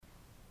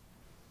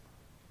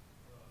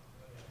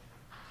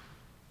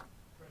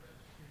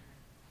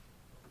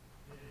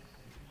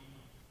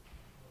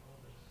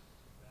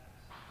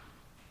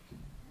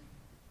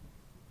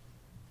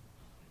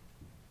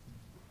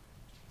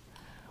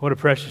What a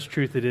precious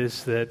truth it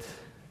is that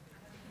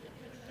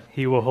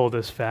He will hold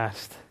us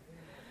fast.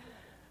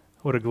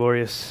 What a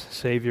glorious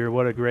Savior.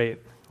 What a great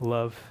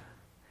love.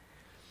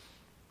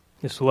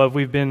 This love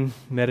we've been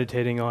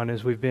meditating on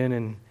as we've been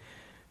in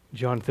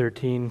John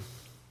 13.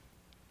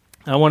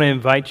 I want to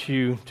invite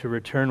you to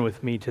return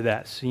with me to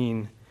that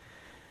scene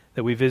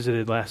that we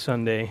visited last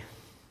Sunday.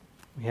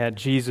 We had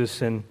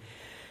Jesus and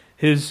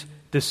His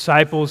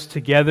disciples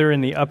together in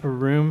the upper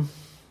room,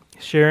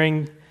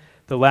 sharing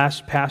the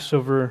last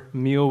Passover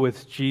meal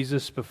with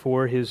Jesus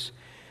before His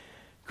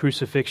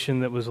crucifixion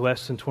that was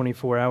less than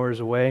 24 hours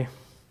away.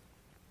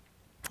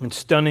 And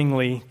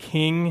stunningly,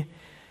 King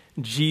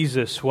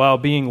Jesus, while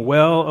being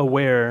well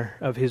aware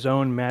of His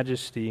own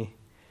majesty,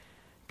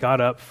 got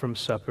up from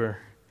supper,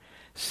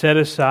 set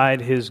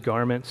aside His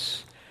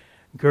garments,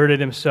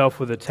 girded Himself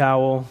with a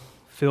towel,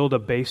 filled a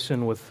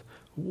basin with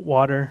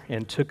water,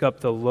 and took up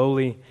the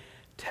lowly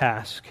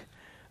task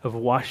of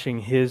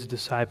washing His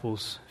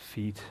disciples'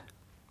 feet.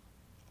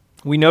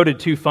 We noted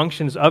two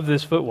functions of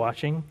this foot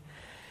washing.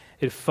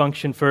 It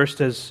functioned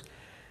first as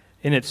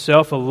in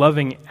itself a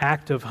loving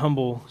act of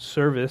humble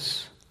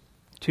service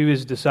to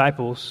His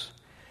disciples.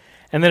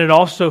 And then it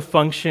also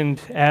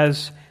functioned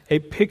as a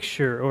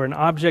picture or an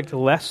object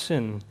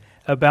lesson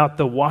about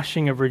the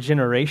washing of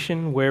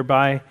regeneration,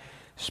 whereby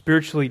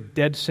spiritually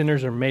dead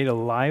sinners are made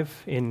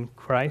alive in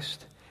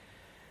Christ,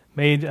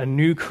 made a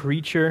new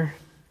creature,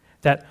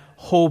 that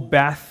whole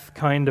bath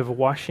kind of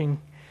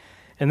washing.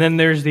 And then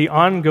there's the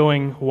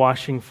ongoing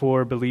washing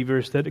for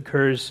believers that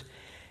occurs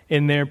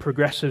in their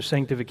progressive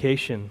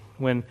sanctification.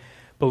 When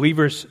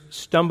believers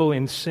stumble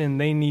in sin,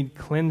 they need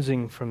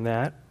cleansing from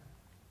that,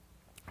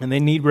 and they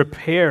need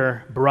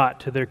repair brought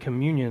to their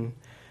communion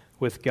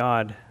with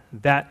God.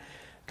 That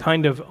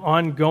kind of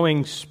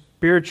ongoing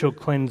spiritual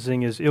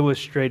cleansing is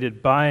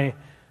illustrated by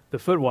the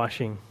foot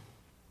washing.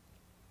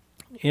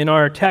 In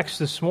our text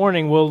this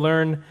morning, we'll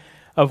learn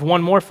of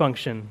one more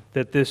function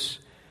that this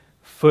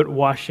foot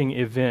washing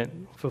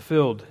event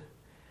fulfilled.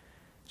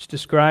 It's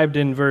described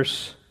in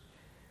verse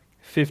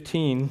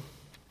 15. It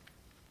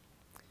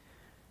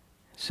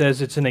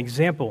says it's an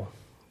example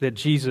that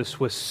Jesus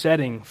was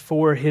setting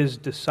for His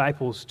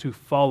disciples to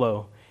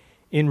follow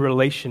in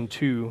relation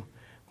to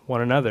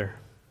one another.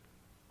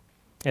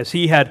 As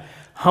He had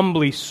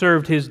humbly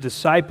served His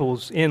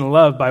disciples in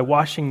love by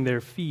washing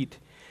their feet,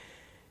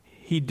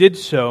 He did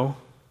so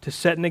to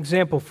set an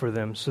example for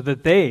them so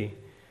that they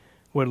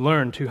would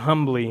learn to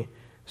humbly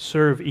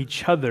serve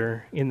each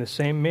other in the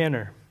same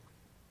manner.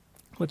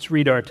 Let's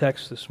read our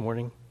text this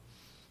morning.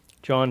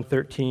 John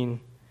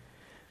 13,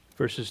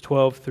 verses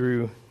 12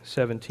 through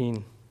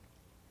 17.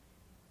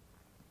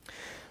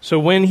 So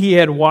when He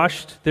had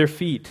washed their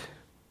feet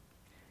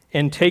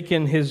and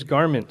taken His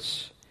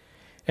garments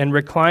and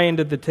reclined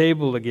at the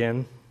table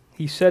again,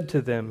 He said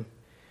to them,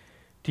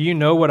 "Do you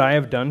know what I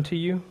have done to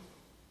you?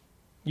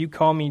 You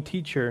call me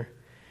teacher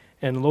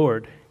and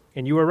Lord,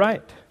 and you are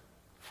right,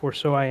 for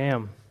so I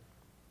am.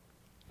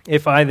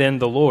 If I then,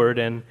 the Lord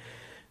and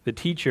the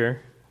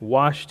teacher,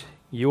 washed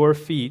your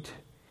feet,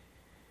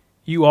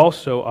 you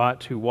also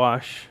ought to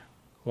wash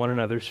one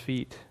another's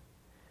feet.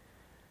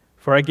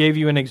 For I gave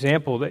you an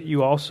example that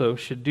you also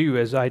should do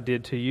as I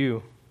did to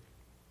you.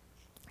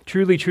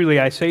 Truly, truly,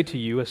 I say to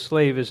you, a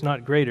slave is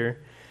not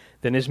greater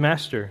than his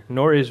master,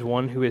 nor is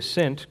one who is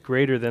sent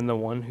greater than the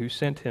one who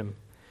sent him.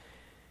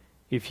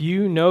 If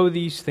you know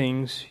these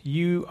things,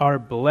 you are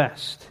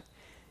blessed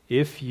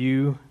if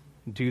you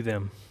do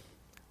them."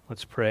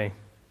 Let's pray.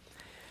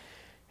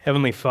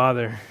 Heavenly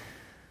Father,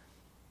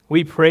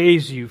 we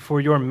praise You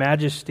for Your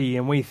majesty,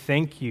 and we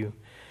thank You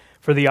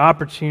for the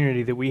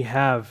opportunity that we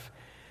have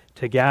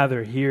to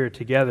gather here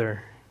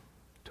together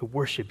to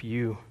worship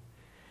You.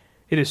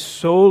 It is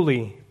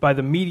solely by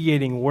the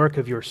mediating work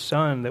of Your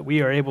Son that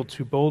we are able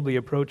to boldly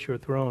approach Your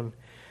throne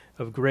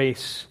of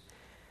grace.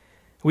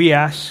 We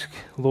ask,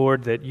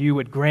 Lord, that You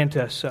would grant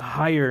us a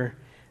higher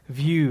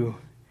view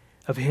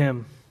of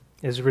Him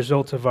as a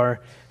result of our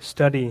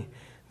study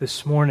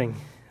this morning,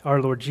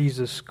 our Lord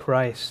Jesus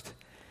Christ.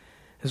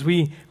 As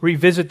we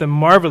revisit the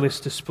marvelous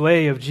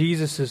display of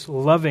Jesus'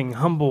 loving,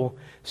 humble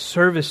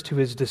service to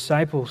His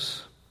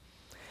disciples,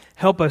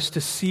 help us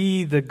to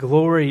see the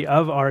glory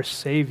of our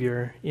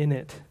Savior in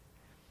it.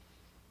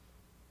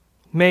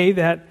 May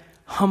that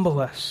humble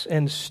us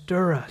and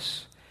stir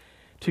us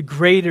to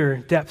greater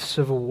depths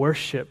of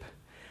worship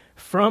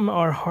from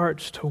our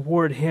hearts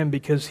toward Him,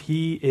 because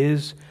He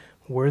is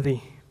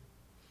worthy.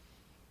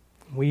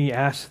 We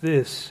ask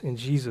this in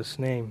Jesus'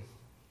 name.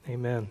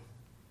 Amen.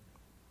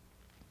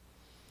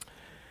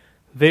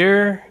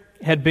 There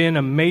had been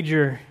a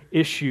major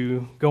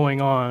issue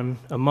going on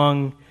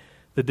among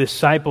the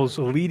disciples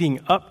leading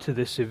up to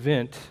this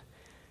event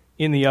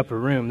in the upper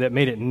room that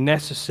made it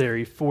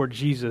necessary for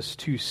Jesus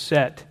to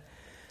set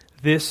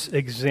this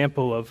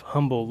example of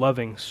humble,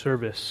 loving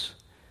service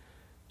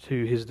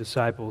to His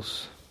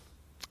disciples.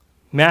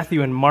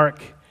 Matthew and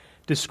Mark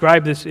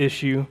describe this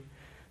issue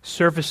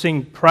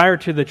surfacing prior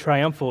to the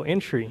triumphal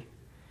entry.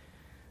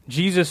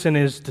 Jesus and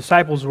His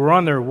disciples were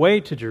on their way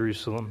to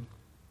Jerusalem,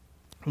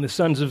 And the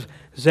sons of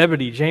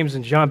Zebedee, James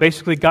and John,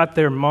 basically got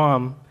their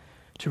mom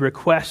to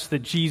request that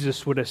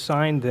Jesus would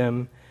assign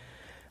them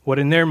what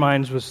in their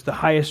minds was the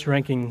highest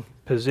ranking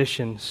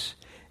positions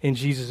in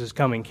Jesus'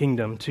 coming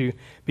kingdom, to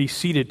be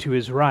seated to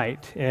his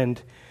right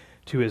and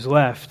to his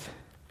left.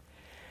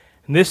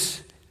 And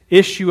this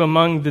issue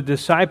among the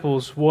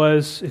disciples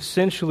was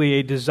essentially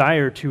a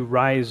desire to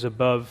rise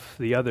above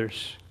the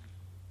others,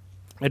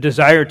 a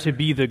desire to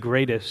be the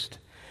greatest,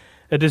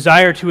 a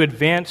desire to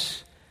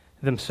advance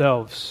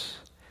themselves.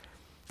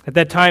 At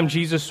that time,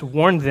 Jesus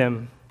warned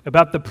them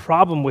about the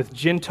problem with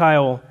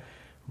Gentile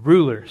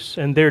rulers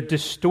and their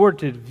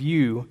distorted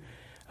view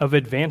of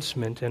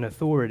advancement and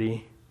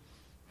authority.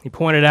 He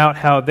pointed out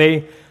how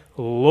they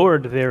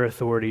lord their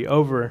authority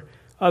over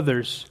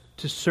others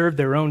to serve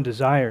their own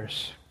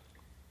desires.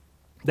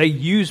 They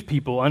use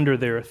people under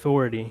their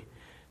authority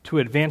to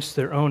advance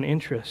their own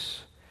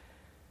interests.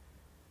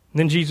 And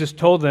then Jesus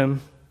told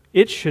them,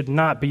 it should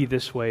not be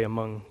this way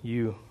among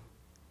you.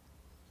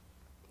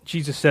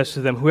 Jesus says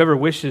to them, whoever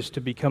wishes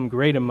to become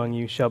great among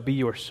you shall be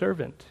your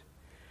servant,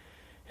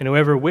 and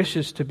whoever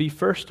wishes to be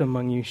first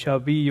among you shall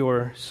be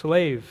your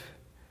slave.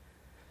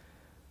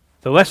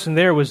 The lesson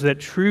there was that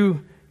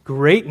true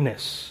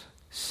greatness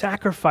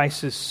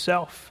sacrifices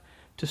self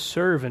to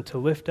serve and to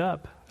lift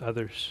up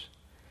others.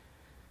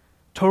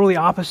 Totally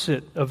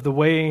opposite of the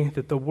way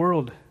that the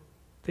world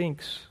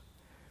thinks.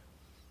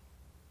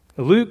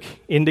 Luke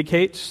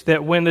indicates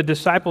that when the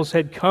disciples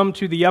had come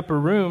to the upper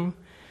room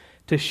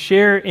to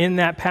share in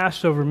that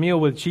Passover meal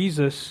with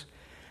Jesus,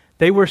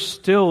 they were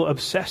still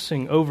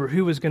obsessing over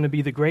who was going to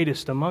be the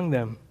greatest among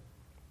them.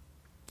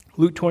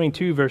 Luke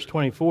 22, verse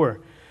 24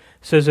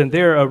 says, and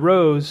there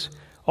arose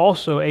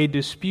also a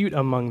dispute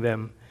among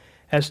them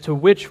as to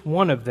which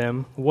one of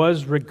them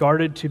was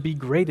regarded to be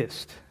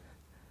greatest.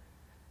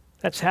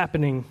 That's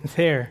happening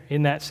there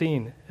in that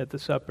scene at the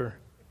supper.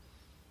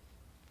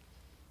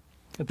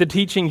 The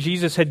teaching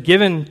Jesus had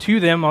given to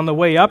them on the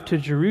way up to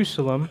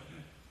Jerusalem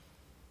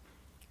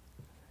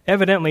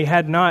evidently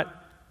had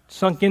not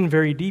sunk in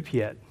very deep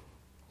yet.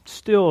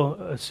 Still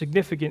a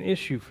significant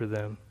issue for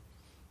them,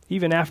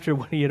 even after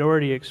what he had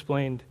already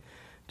explained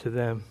to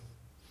them.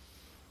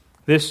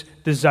 This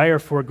desire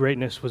for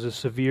greatness was a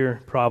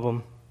severe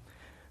problem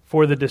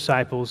for the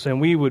disciples, and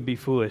we would be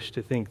foolish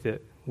to think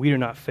that we do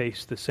not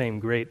face the same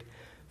great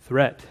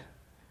threat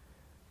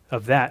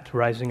of that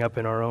rising up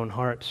in our own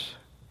hearts.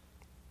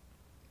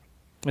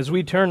 As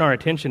we turn our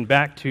attention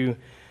back to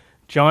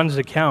John's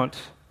account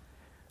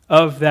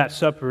of that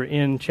supper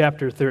in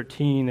chapter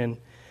 13, and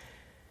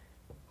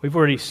we've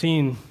already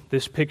seen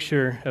this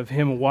picture of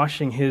him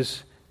washing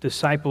his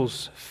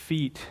disciples'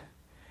 feet,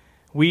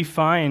 we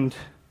find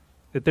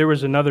that there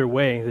was another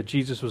way that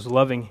Jesus was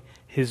loving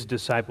his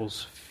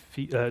disciples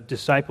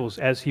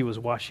as he was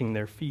washing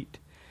their feet.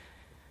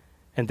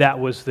 And that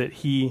was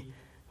that we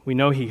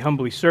know he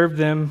humbly served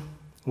them.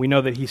 We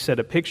know that he set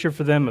a picture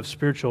for them of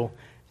spiritual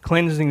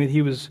cleansing that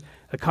he was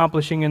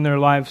accomplishing in their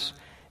lives.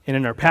 And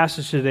in our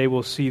passage today,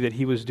 we'll see that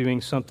he was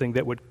doing something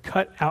that would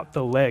cut out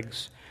the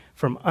legs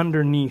from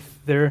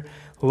underneath their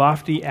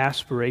lofty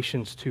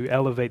aspirations to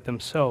elevate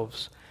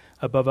themselves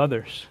above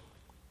others.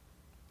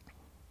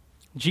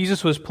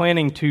 Jesus was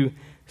planning to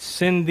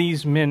send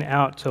these men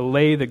out to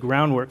lay the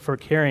groundwork for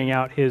carrying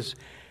out his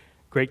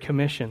Great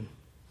Commission.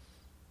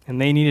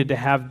 And they needed to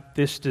have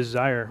this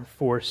desire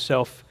for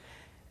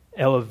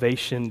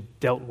self-elevation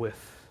dealt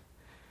with.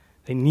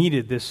 They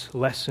needed this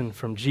lesson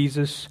from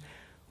Jesus.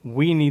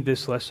 We need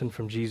this lesson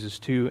from Jesus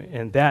too,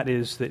 and that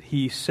is that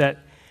he set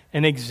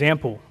an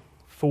example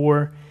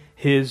for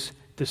his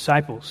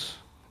disciples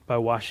by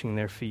washing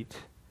their feet.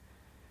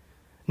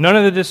 None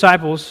of the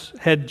disciples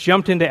had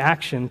jumped into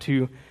action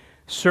to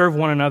serve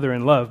one another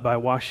in love by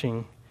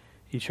washing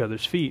each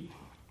other's feet.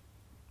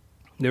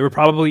 They were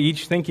probably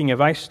each thinking, if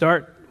I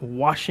start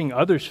washing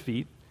others'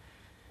 feet,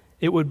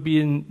 it would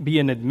be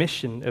an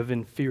admission of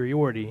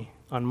inferiority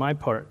on my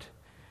part.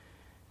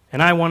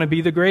 And I want to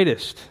be the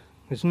greatest.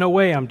 There's no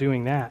way I'm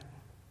doing that.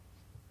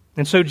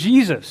 And so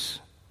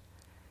Jesus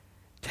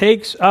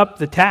takes up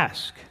the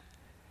task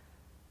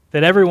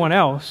that everyone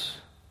else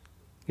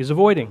is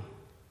avoiding.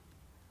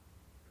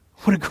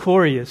 What a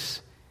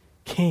glorious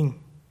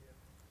king.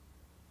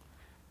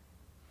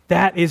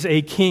 That is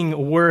a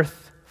king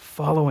worth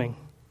following,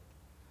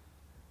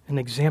 an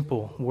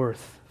example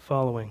worth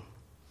following.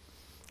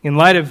 In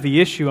light of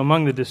the issue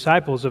among the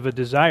disciples of a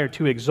desire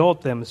to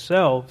exalt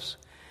themselves,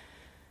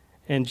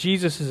 and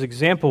Jesus'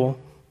 example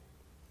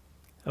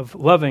of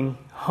loving,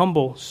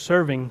 humble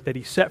serving that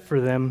he set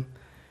for them,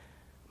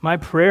 my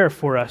prayer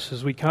for us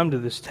as we come to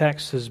this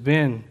text has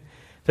been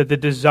that the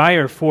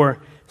desire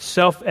for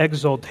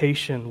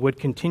self-exaltation would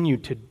continue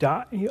to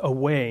die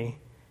away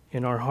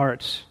in our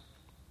hearts,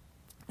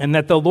 and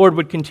that the Lord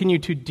would continue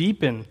to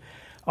deepen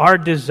our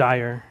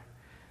desire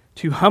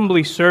to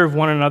humbly serve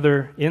one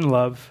another in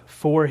love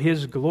for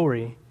his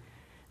glory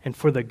and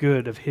for the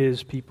good of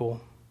his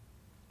people.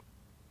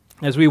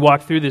 As we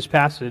walk through this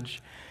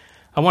passage,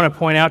 I want to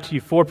point out to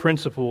you 4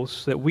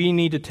 principles that we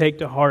need to take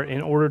to heart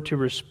in order to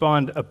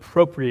respond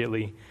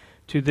appropriately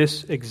to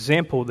this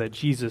example that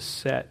Jesus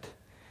set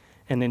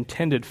and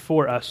intended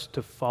for us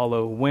to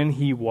follow when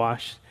he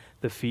washed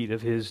the feet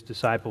of his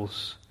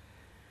disciples.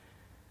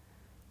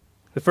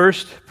 The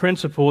first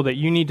principle that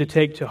you need to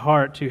take to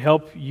heart to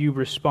help you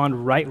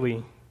respond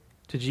rightly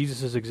to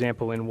Jesus'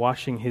 example in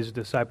washing his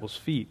disciples'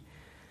 feet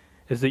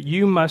is that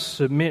you must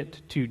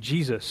submit to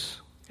Jesus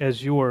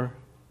as your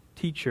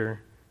teacher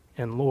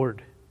and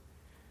Lord.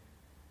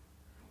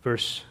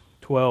 Verse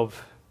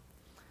 12.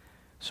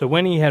 So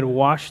when he had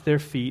washed their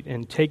feet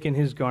and taken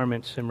his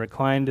garments and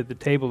reclined at the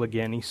table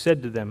again, he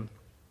said to them,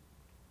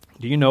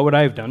 "Do you know what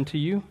I have done to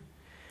you?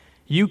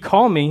 You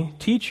call me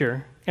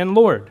teacher and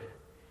Lord,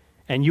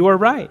 and you are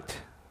right,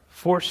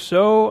 for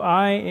so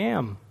I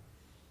am.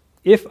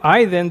 If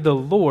I then, the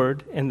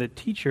Lord and the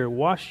teacher,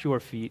 wash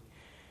your feet,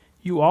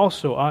 you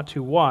also ought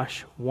to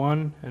wash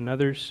one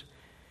another's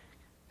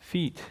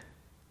feet."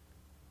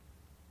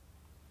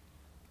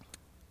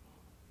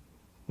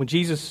 When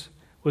Jesus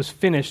was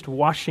finished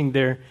washing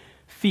their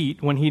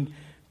feet, when he'd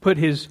put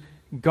his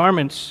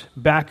garments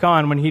back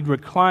on, when he'd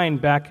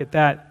reclined back at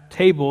that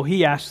table,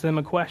 he asked them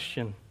a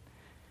question.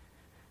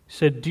 He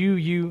said, "Do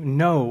you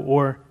know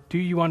or do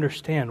you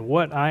understand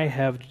what I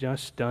have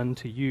just done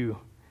to you?"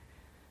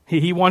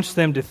 He wants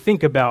them to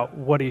think about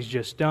what he's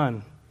just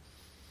done.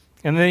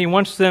 And then he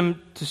wants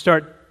them to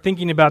start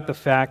thinking about the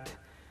fact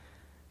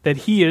that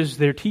he is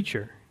their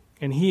teacher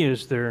and he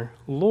is their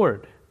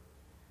Lord.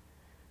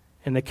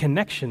 And the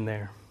connection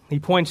there. He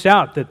points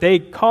out that they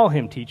call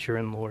him teacher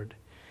and Lord.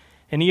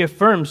 And he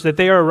affirms that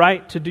they are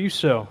right to do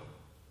so.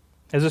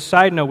 As a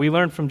side note, we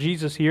learn from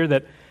Jesus here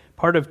that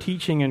part of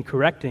teaching and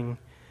correcting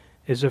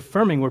is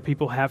affirming where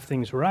people have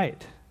things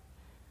right.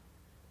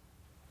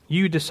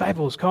 You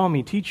disciples call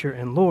me teacher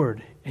and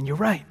Lord, and you're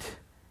right.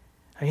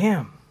 I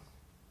am.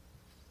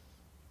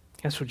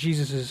 That's what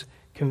Jesus is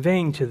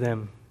conveying to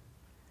them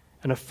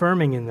and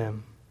affirming in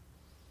them.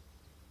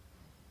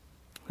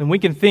 And we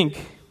can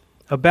think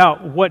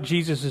about what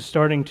Jesus is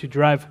starting to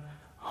drive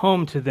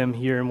home to them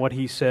here and what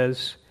he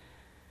says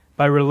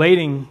by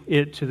relating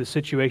it to the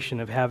situation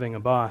of having a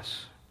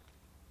boss.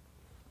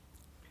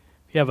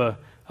 If you have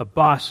a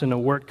boss in a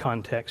work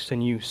context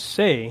and you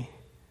say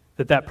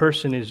that that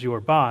person is your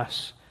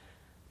boss,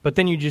 but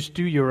then you just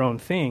do your own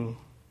thing,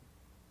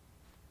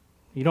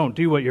 you don't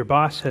do what your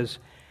boss has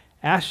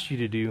asked you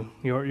to do,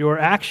 your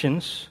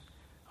actions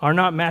are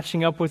not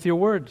matching up with your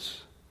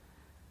words.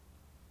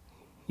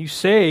 You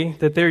say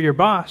that they're your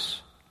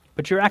boss,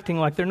 but you're acting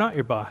like they're not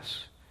your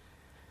boss.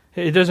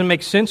 It doesn't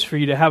make sense for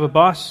you to have a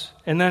boss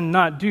and then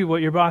not do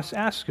what your boss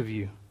asks of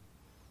you.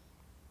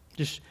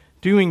 Just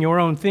doing your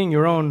own thing,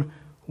 your own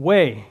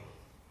way.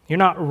 You're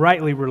not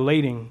rightly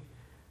relating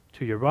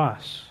to your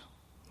boss.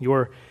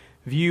 Your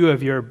view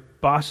of your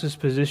boss's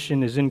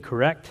position is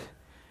incorrect.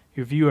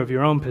 Your view of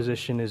your own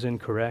position is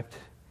incorrect.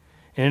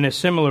 And in a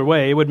similar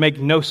way, it would make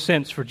no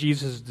sense for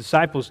Jesus'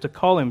 disciples to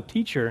call him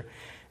teacher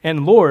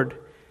and Lord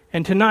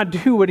and to not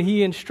do what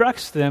he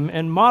instructs them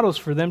and models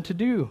for them to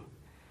do.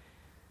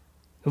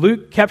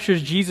 Luke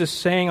captures Jesus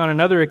saying on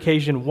another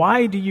occasion,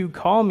 "Why do you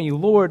call me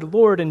Lord,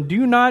 Lord, and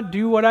do not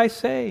do what I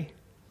say?"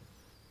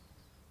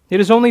 It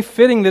is only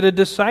fitting that a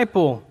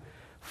disciple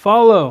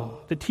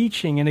follow the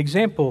teaching and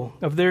example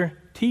of their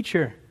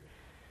teacher.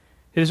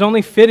 It is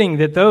only fitting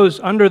that those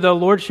under the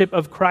lordship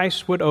of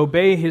Christ would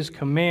obey his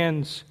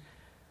commands,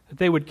 that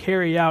they would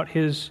carry out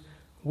his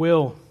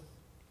will.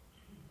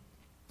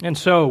 And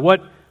so,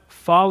 what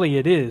folly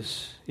it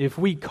is if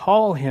we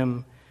call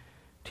him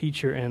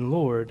teacher and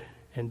Lord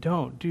and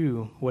don't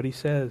do what he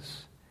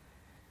says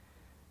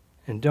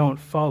and don't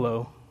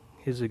follow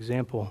his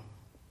example.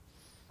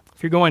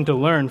 If you're going to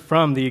learn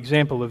from the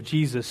example of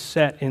Jesus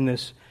set in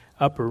this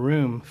upper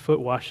room foot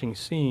washing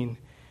scene,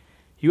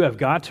 you have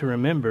got to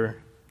remember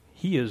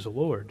he is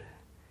Lord,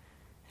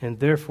 and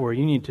therefore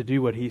you need to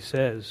do what he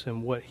says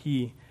and what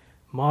he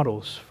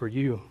models for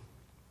you.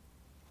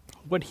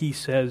 What he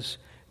says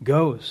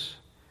goes.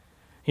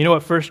 You know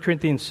what 1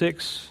 Corinthians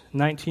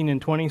 6:19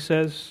 and 20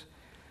 says?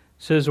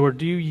 It says, "Or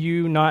do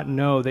you not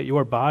know that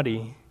your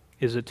body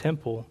is a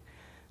temple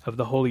of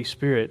the Holy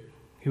Spirit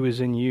who is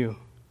in you,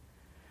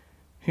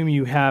 whom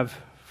you have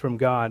from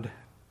God,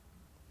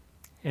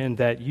 and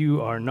that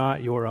you are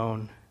not your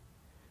own?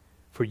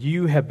 For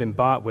you have been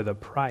bought with a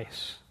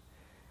price.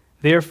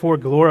 Therefore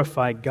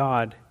glorify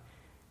God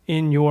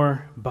in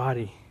your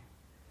body."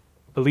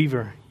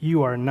 Believer,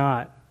 you are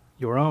not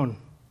your own.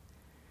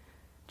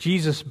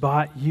 Jesus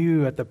bought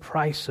you at the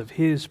price of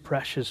his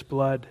precious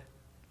blood.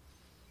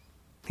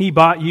 He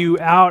bought you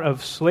out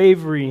of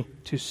slavery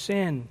to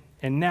sin,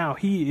 and now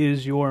he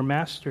is your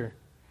master.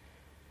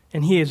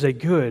 And he is a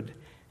good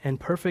and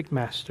perfect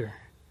master.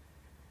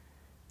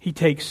 He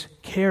takes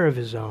care of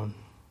his own.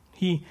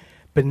 He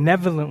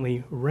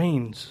benevolently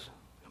reigns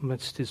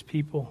amidst his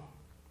people.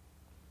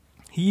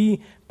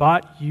 He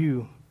bought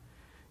you.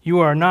 You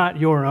are not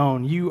your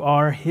own. You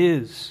are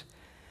his.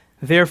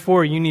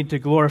 Therefore, you need to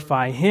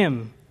glorify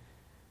him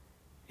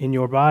in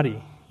your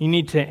body. You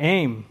need to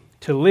aim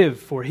to live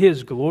for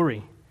his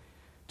glory,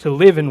 to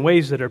live in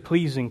ways that are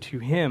pleasing to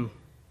him.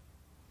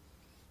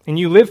 And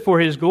you live for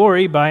His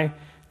glory by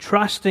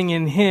trusting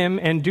in Him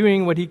and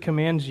doing what He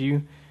commands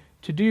you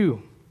to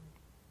do.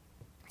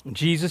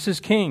 Jesus is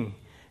King,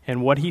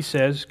 and what He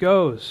says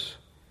goes.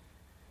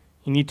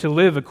 You need to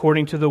live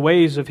according to the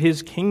ways of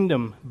His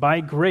kingdom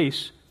by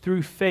grace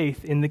through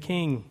faith in the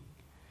King.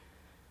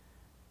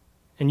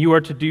 And you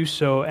are to do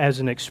so as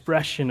an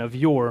expression of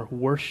your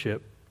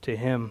worship to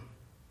Him.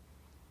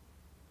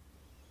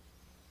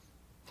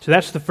 So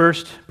that's the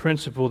first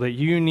principle that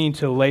you need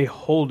to lay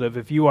hold of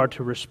if you are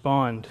to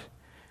respond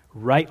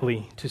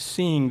rightly to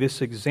seeing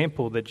this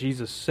example that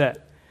Jesus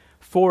set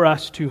for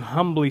us to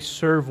humbly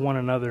serve one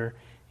another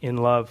in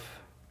love.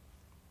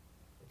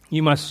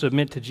 You must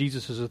submit to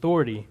Jesus'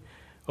 authority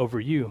over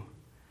you.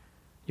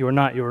 You are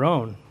not your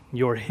own.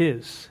 You're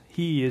His.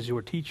 He is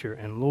your teacher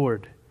and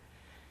Lord.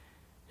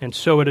 And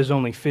so it is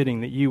only fitting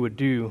that you would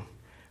do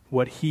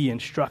what He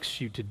instructs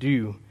you to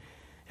do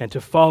and to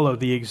follow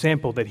the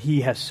example that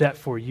He has set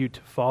for you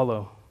to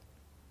follow.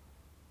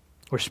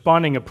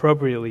 Responding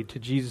appropriately to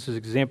Jesus'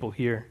 example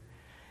here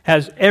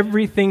has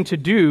everything to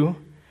do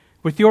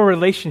with your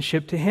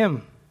relationship to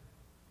Him.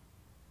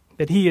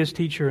 That He is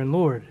teacher and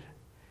Lord.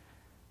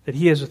 That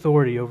He has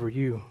authority over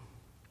you.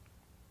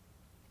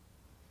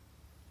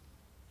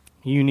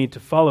 You need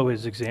to follow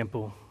His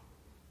example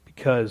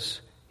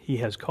because He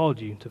has called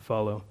you to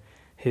follow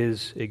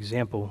His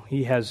example.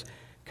 He has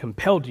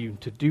compelled you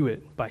to do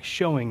it by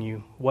showing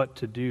you what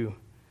to do.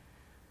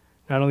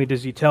 Not only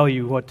does He tell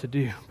you what to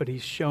do, but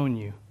He's shown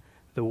you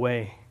the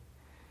way.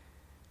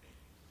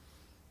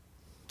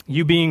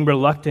 You being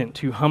reluctant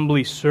to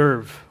humbly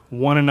serve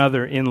one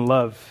another in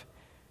love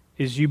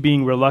is you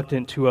being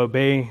reluctant to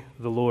obey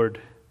the Lord,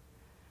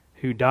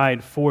 who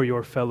died for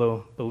your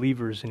fellow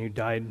believers and who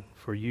died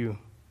for you.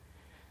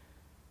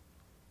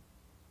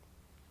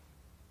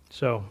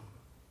 So,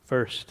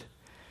 first,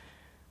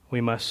 we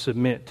must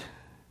submit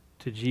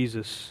to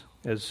Jesus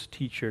as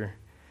teacher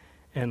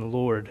and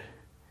Lord.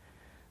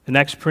 The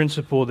next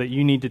principle that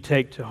you need to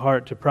take to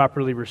heart to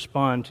properly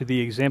respond to the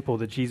example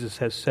that Jesus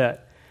has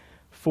set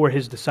for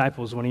His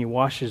disciples when He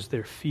washes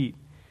their feet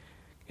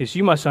is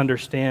you must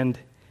understand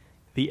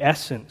the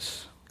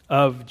essence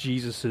of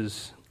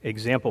Jesus'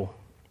 example.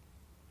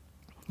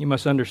 You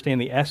must understand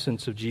the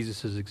essence of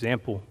Jesus'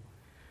 example.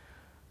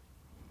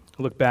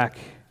 Look back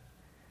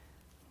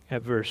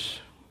at verse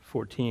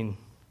 14.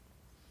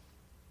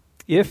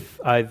 If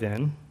I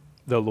then,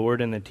 the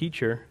Lord and the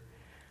teacher,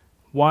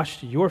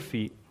 washed your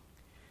feet,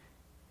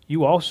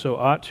 you also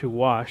ought to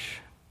wash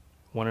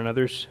one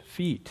another's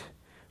feet.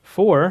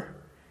 For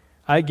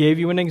I gave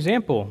you an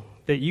example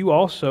that you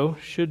also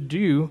should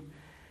do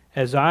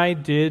as I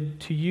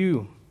did to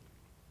you.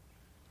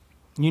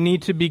 You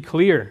need to be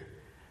clear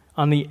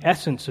on the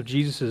essence of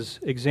Jesus'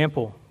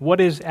 example.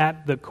 What is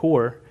at the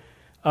core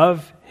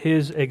of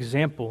His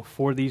example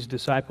for these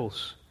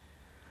disciples?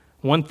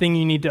 One thing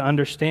you need to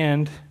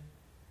understand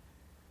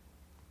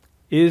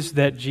is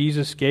that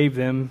Jesus gave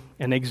them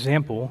an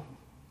example,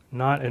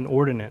 not an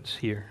ordinance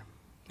here.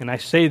 And I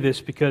say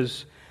this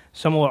because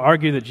some will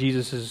argue that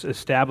Jesus is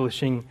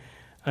establishing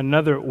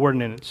another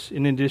ordinance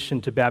in addition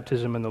to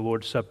baptism and the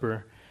Lord's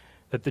Supper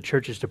that the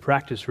church is to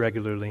practice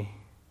regularly.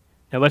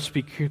 Now let's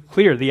be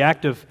clear, the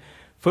act of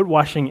foot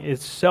washing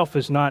itself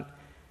is not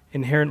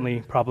inherently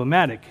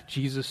problematic.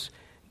 Jesus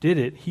did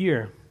it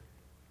here.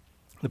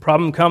 The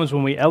problem comes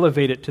when we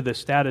elevate it to the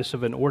status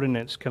of an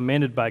ordinance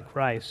commanded by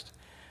Christ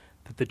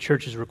that the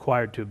church is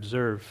required to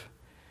observe.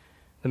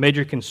 The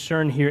major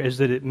concern here is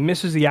that it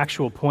misses the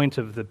actual point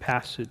of the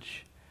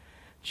passage.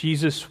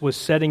 Jesus was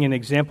setting an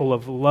example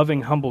of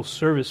loving, humble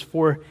service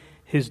for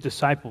His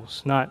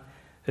disciples, not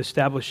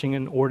establishing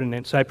an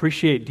ordinance. I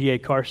appreciate D.A.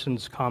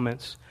 Carson's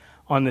comments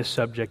on this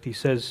subject. He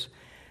says,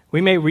 we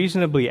may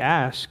reasonably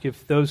ask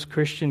if those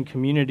Christian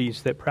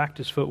communities that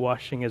practice foot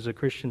washing as a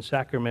Christian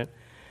sacrament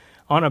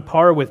on a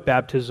par with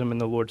baptism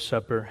and the Lord's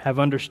Supper have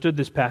understood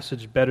this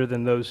passage better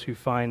than those who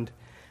find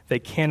they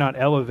cannot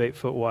elevate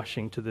foot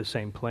washing to the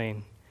same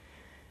plane.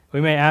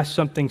 We may ask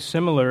something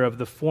similar of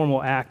the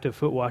formal act of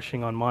foot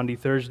washing on Maundy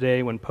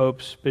Thursday when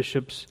popes,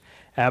 bishops,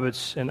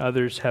 abbots, and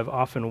others have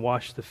often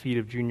washed the feet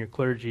of junior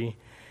clergy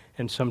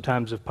and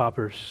sometimes of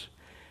paupers.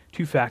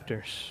 Two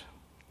factors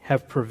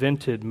have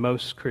prevented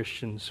most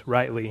Christians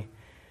rightly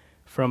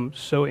from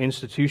so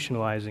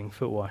institutionalizing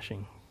foot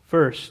washing.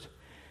 First,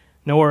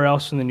 nowhere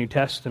else in the New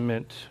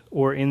Testament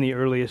or in the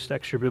earliest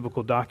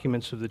extra-biblical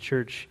documents of the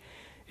church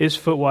is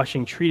foot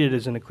washing treated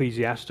as an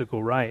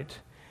ecclesiastical rite,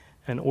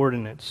 an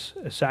ordinance,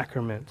 a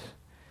sacrament.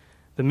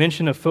 The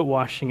mention of foot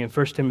washing in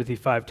 1 Timothy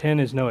 5:10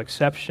 is no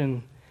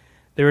exception.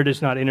 There it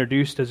is not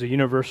introduced as a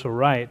universal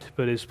rite,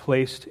 but is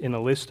placed in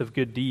a list of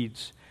good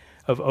deeds,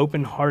 of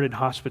open-hearted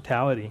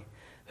hospitality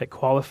that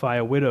qualify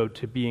a widow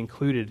to be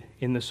included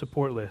in the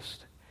support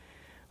list.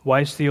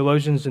 Wise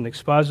theologians and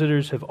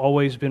expositors have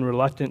always been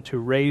reluctant to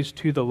raise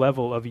to the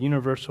level of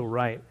universal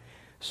rite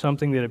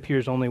something that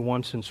appears only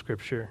once in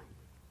Scripture.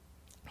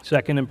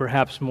 Second, and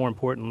perhaps more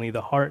importantly,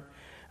 the heart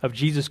of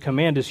Jesus'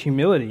 command is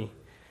humility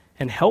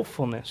and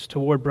helpfulness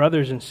toward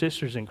brothers and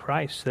sisters in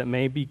Christ that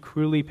may be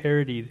cruelly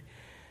parodied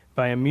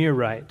by a mere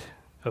rite,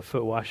 of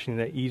foot washing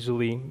that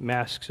easily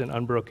masks an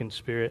unbroken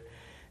spirit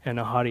and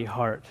a haughty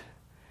heart.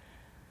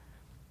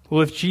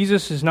 Well, if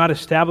Jesus is not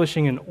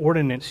establishing an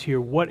ordinance here,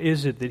 what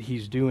is it that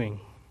he's doing?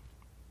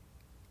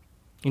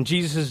 In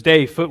Jesus'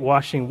 day, foot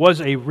washing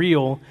was a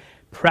real,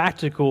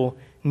 practical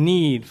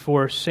need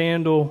for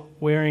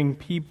sandal-wearing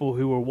people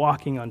who were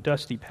walking on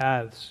dusty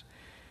paths.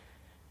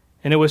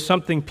 And it was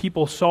something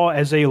people saw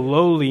as a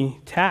lowly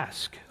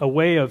task, a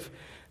way of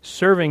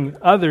serving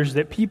others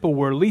that people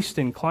were least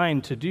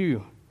inclined to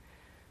do.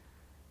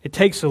 It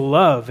takes a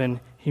love and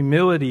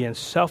humility and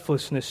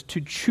selflessness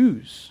to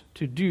choose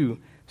to do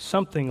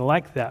something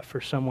like that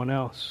for someone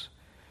else.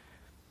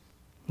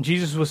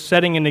 Jesus was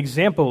setting an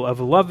example of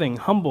loving,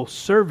 humble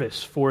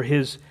service for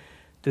his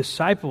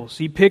disciples.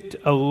 He picked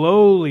a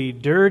lowly,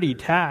 dirty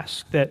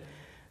task that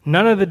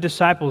none of the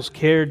disciples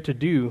cared to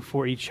do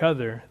for each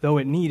other, though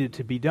it needed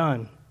to be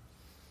done.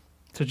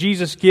 So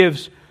Jesus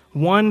gives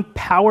one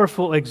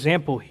powerful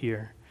example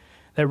here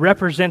that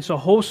represents a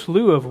whole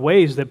slew of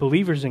ways that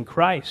believers in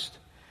Christ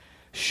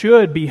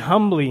should be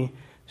humbly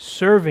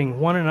serving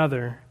one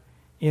another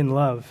in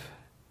love.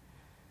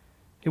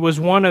 It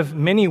was one of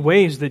many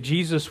ways that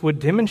Jesus would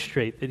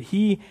demonstrate that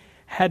he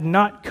had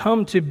not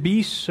come to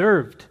be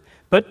served,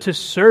 but to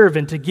serve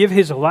and to give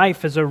his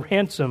life as a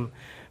ransom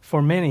for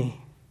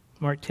many.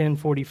 Mark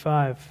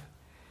 10:45.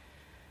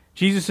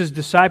 Jesus'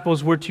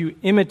 disciples were to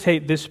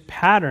imitate this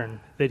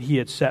pattern that he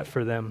had set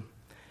for them.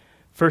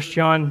 1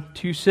 John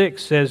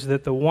 2:6 says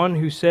that the one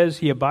who says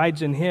he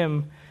abides in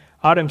him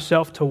ought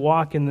himself to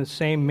walk in the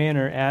same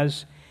manner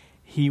as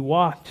he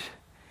walked.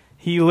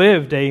 He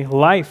lived a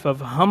life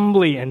of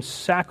humbly and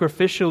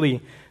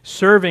sacrificially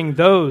serving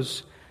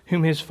those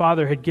whom his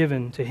Father had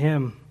given to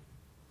him.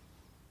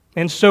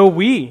 And so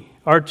we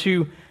are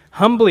to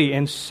humbly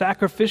and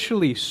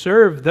sacrificially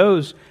serve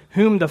those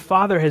whom the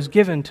Father has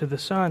given to the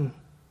Son.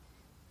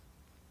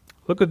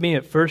 Look with me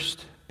at 1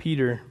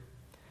 Peter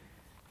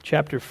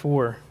chapter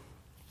 4,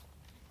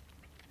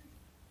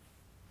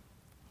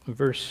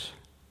 verse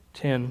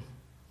 10.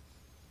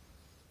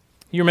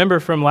 You remember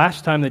from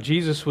last time that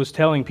Jesus was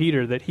telling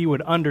Peter that he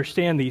would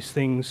understand these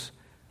things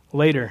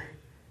later.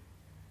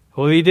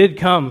 Well, he did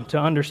come to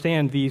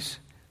understand these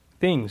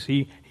things.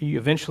 He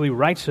eventually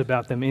writes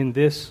about them in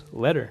this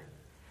letter.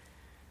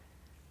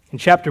 In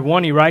chapter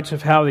 1, he writes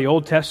of how the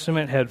Old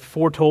Testament had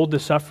foretold the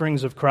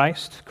sufferings of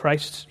Christ,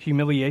 Christ's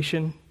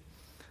humiliation,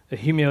 a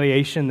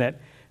humiliation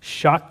that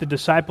shocked the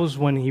disciples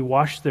when he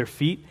washed their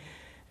feet,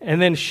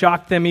 and then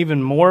shocked them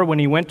even more when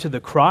he went to the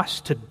cross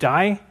to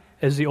die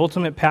as the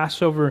ultimate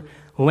Passover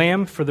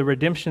lamb for the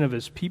redemption of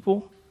his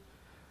people,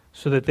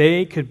 so that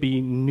they could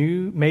be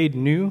made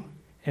new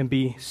and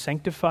be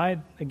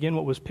sanctified. Again,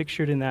 what was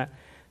pictured in that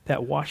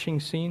washing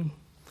scene.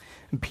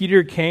 And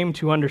Peter came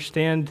to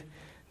understand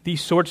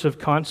these sorts of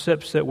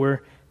concepts that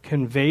were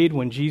conveyed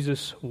when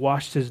Jesus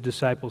washed his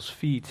disciples'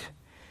 feet.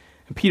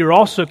 And Peter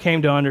also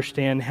came to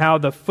understand how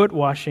the foot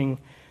washing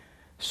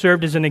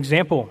served as an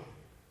example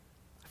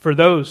for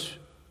those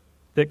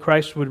that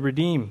Christ would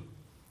redeem,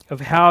 of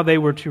how they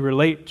were to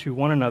relate to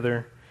one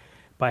another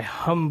by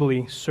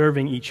humbly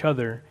serving each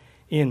other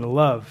in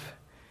love.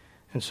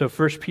 And so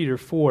 1 Peter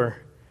 4,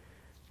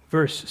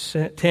 verse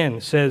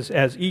 10 says,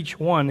 "As each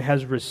one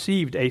has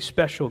received a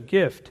special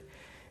gift,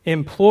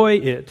 employ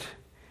it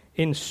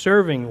in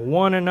serving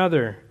one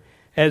another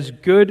as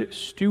good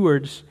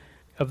stewards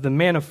of the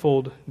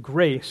manifold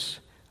grace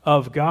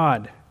of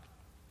God."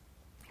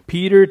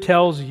 Peter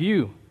tells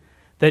you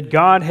that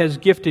God has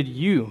gifted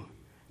you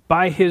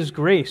by his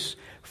grace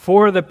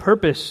for the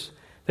purpose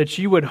that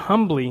you would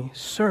humbly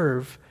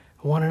serve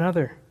one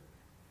another,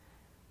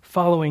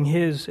 following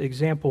his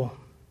example.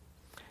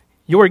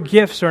 Your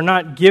gifts are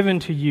not given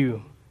to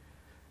you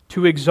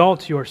to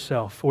exalt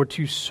yourself or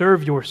to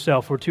serve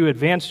yourself or to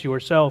advance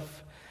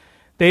yourself.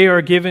 They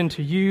are given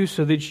to you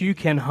so that you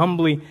can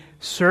humbly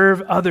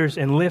serve others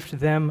and lift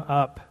them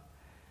up.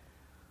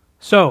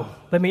 So,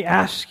 let me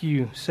ask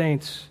you,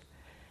 saints,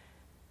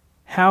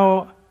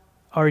 how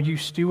are you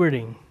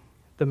stewarding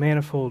the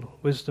manifold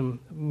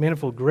wisdom,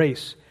 manifold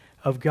grace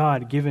of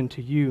God given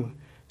to you,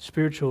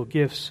 spiritual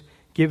gifts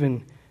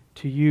given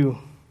to you?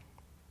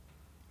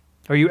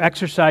 Are you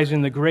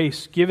exercising the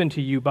grace given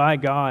to you by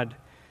God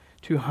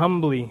to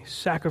humbly,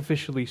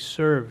 sacrificially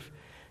serve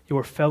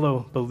your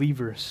fellow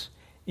believers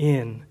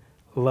in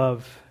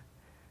love?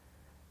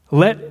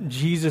 Let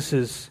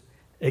Jesus'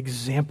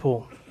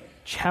 example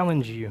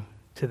challenge you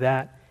to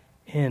that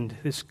end,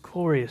 this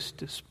glorious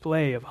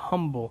display of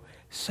humble,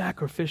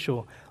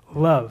 sacrificial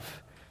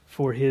love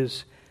for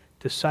his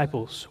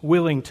disciples,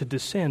 willing to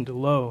descend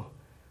low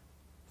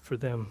for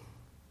them.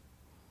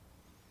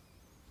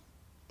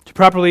 To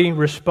properly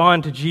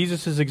respond to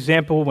Jesus'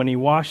 example when he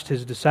washed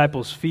his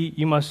disciples' feet,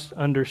 you must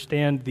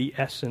understand the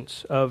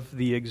essence of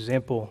the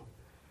example,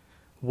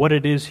 what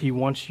it is he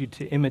wants you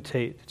to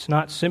imitate. It's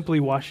not simply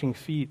washing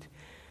feet.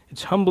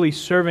 It's humbly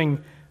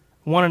serving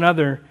one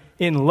another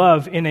in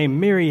love in a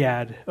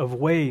myriad of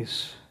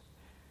ways.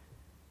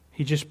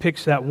 He just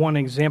picks that one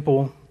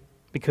example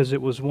because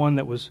it was one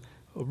that was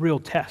a real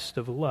test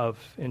of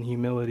love and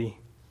humility.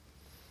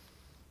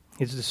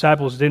 His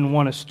disciples didn't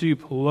want to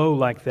stoop low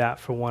like that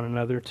for one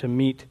another to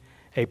meet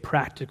a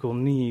practical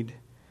need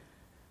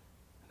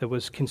that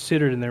was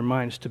considered in their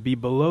minds to be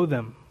below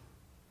them.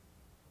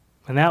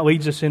 And that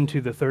leads us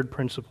into the third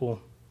principle.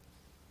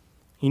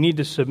 You need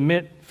to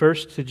submit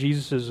first to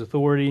Jesus'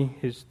 authority,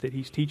 that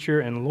He's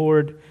teacher and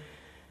Lord.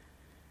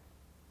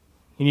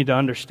 You need to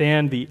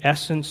understand the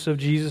essence of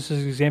Jesus'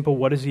 example.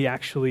 What is He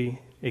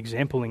actually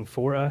exempling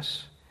for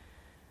us?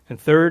 And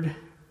third,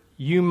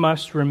 you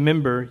must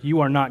remember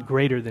you are not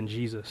greater than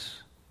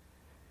Jesus.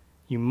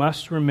 You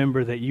must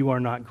remember that you are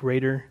not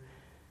greater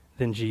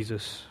than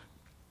Jesus.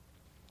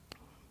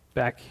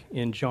 Back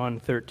in John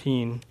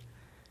 13,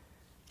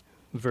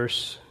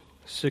 verse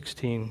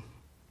 16,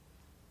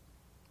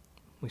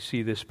 we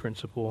see this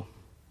principle.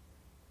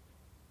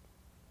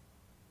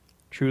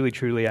 Truly,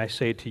 truly, I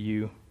say to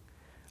you,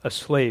 a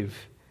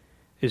slave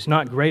is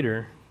not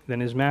greater than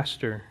his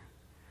master,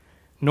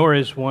 nor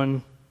is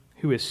one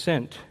who is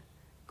sent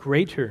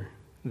greater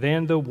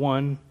than the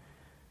one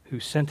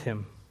who sent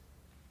him.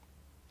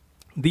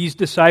 These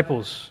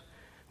disciples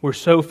were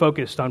so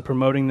focused on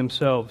promoting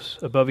themselves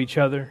above each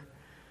other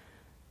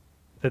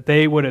that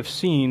they would have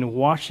seen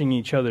washing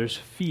each other's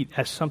feet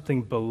as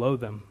something below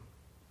them.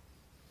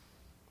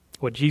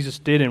 What Jesus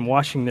did in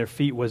washing their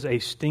feet was a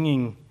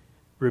stinging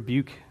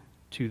rebuke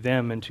to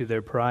them and to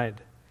their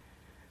pride.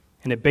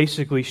 And it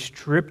basically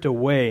stripped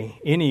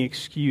away any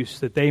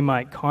excuse that they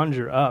might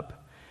conjure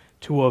up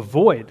to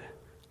avoid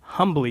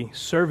humbly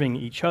serving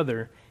each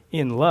other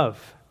in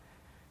love.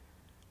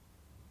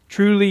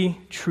 Truly,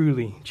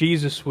 truly,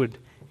 Jesus would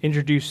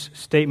introduce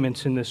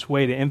statements in this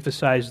way to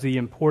emphasize the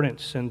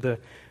importance and the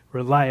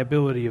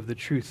reliability of the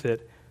truth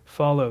that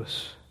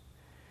follows.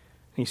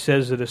 He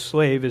says that a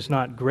slave is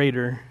not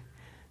greater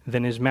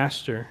than his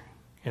master.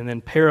 And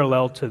then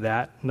parallel to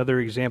that, another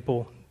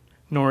example,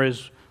 nor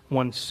is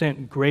one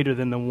sent greater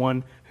than the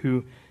one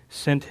who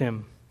sent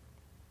him.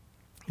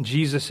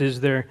 Jesus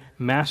is their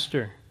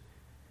master,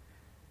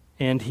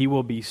 and He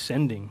will be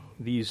sending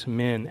these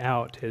men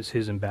out as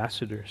His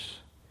ambassadors.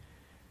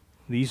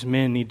 These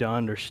men need to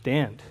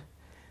understand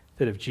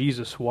that if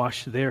Jesus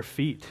washed their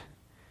feet,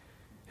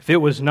 if it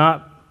was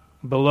not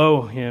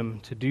below Him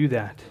to do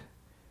that,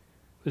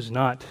 it was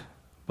not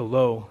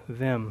below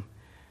them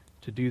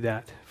to do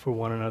that for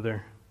one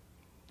another.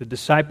 The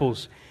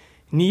disciples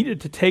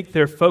needed to take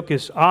their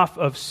focus off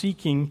of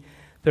seeking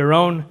their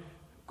own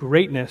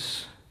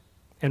greatness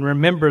and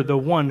remember the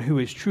one who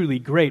is truly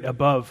great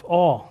above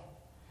all.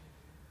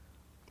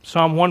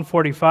 Psalm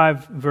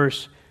 145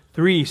 verse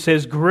 3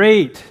 says,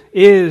 "Great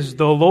is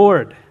the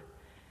Lord,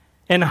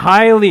 and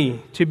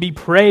highly to be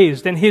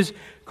praised, and His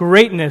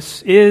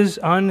greatness is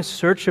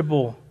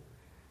unsearchable."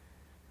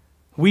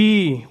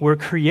 We were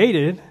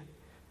created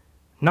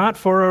not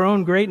for our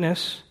own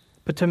greatness,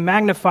 but to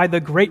magnify the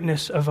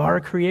greatness of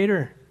our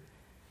Creator.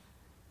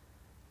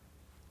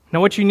 Now,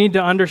 what you need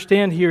to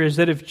understand here is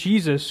that if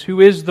Jesus, who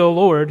is the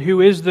Lord,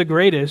 who is the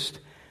greatest,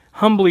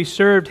 humbly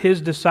served His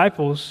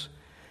disciples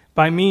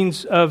by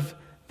means of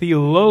the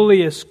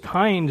lowliest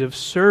kind of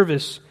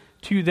service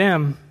to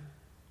them,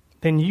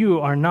 then you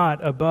are not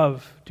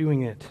above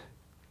doing it.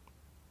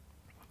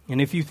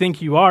 And if you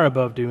think you are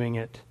above doing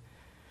it,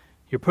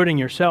 you're putting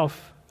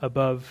yourself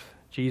above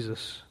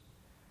Jesus.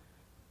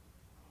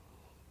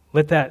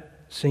 Let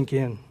that sink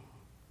in.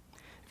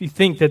 If you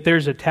think that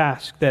there's a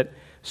task that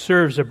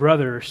serves a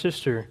brother or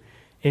sister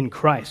in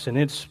Christ and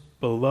it's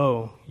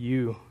below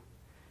you,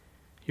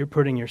 you're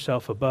putting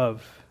yourself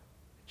above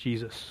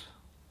Jesus.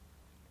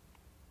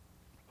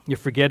 You're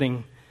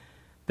forgetting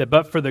that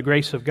but for the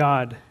grace of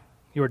God,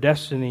 your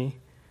destiny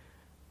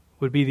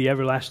would be the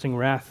everlasting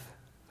wrath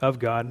of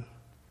God,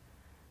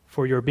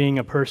 for your being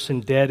a person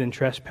dead in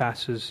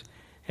trespasses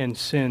and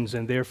sins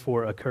and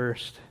therefore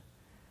accursed.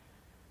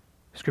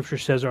 Scripture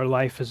says our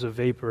life is a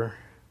vapor.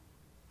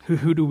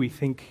 Who do we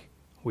think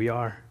we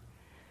are?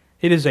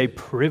 It is a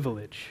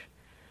privilege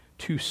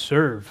to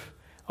serve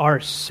our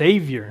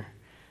Savior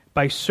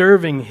by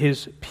serving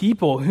His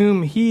people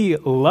whom He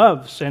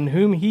loves and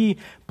whom He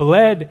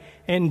bled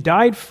and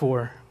died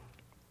for.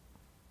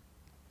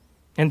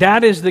 And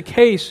that is the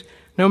case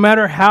no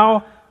matter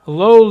how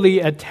lowly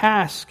a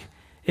task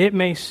it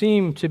may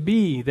seem to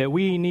be that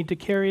we need to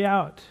carry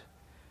out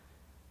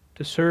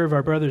to serve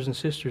our brothers and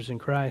sisters in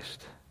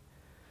Christ.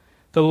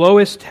 The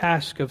lowest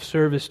task of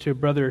service to a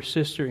brother or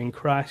sister in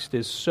Christ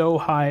is so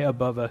high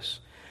above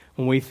us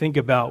when we think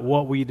about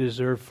what we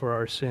deserve for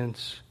our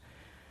sins,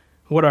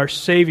 what our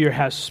Savior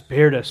has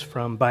spared us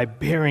from by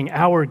bearing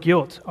our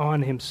guilt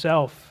on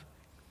Himself.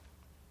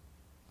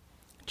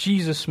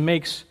 Jesus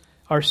makes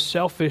our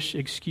selfish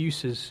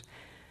excuses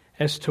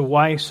as to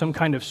why some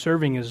kind of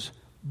serving is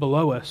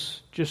below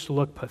us just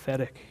look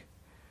pathetic,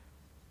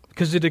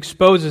 because it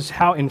exposes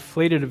how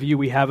inflated a view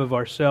we have of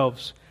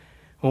ourselves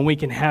when we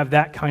can have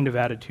that kind of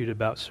attitude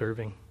about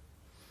serving.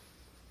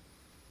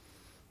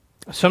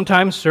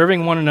 Sometimes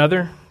serving one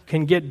another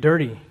can get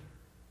dirty,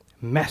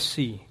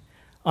 messy,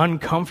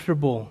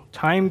 uncomfortable,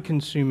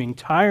 time-consuming,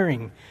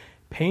 tiring,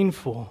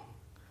 painful.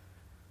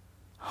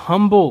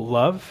 Humble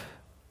love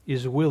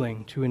is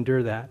willing to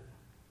endure that.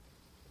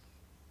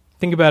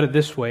 Think about it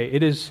this way.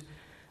 It is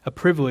a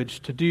privilege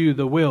to do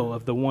the will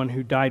of the one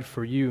who died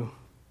for you,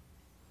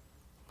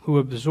 who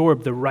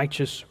absorbed the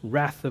righteous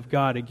wrath of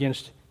God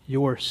against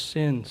your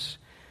sins.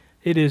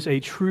 It is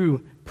a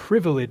true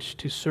privilege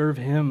to serve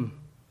him,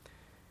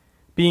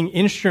 being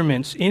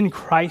instruments in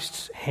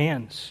Christ's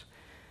hands,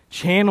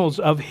 channels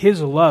of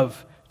his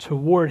love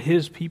toward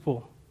his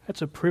people.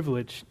 That's a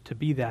privilege to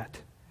be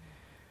that.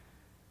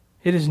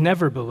 It is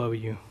never below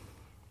you.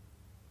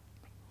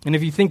 And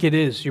if you think it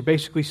is, you're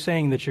basically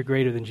saying that you're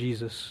greater than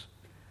Jesus.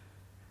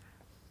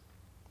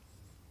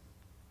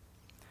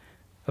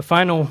 A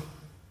final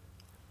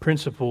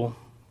principle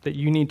that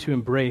you need to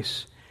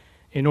embrace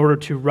in order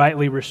to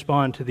rightly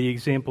respond to the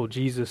example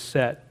Jesus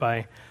set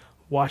by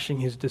washing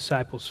his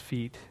disciples'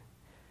 feet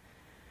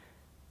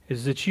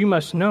is that you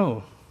must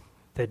know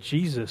that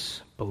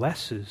Jesus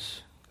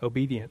blesses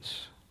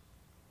obedience.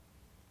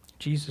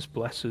 Jesus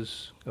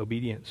blesses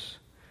obedience.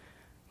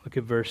 Look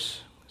at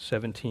verse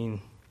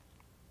 17.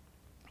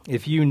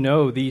 If you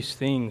know these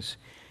things,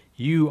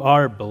 you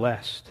are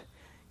blessed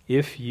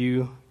if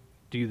you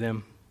do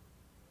them.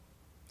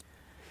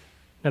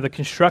 Now, the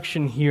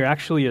construction here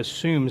actually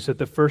assumes that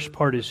the first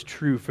part is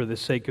true for the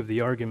sake of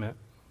the argument.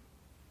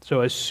 So,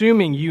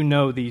 assuming you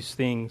know these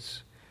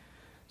things,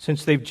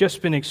 since they've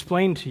just been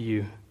explained to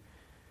you,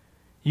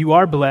 you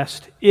are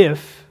blessed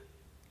if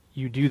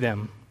you do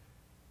them.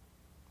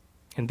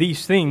 And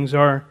these things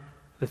are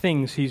the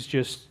things he's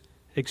just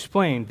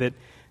explained, that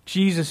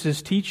Jesus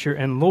is teacher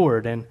and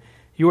Lord, and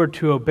you are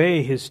to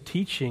obey his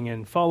teaching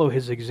and follow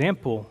his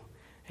example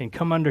and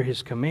come under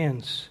his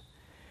commands.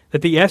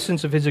 That the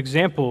essence of his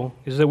example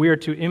is that we are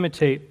to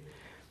imitate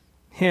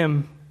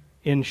him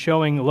in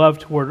showing love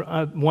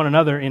toward one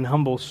another in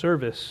humble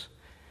service,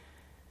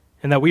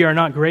 and that we are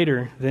not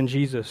greater than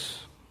Jesus.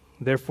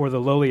 Therefore, the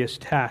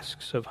lowliest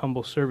tasks of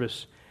humble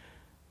service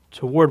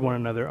toward one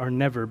another are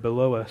never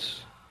below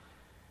us.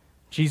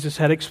 Jesus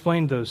had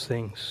explained those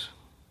things,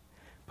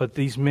 but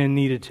these men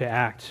needed to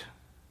act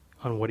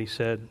on what he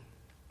said.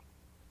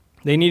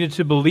 They needed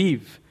to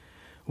believe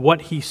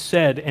what he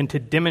said and to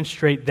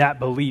demonstrate that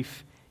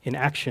belief in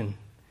action.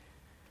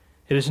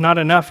 It is not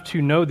enough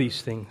to know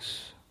these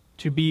things,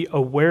 to be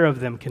aware of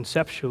them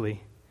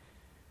conceptually.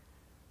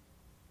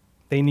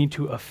 They need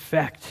to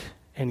affect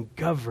and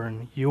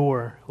govern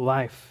your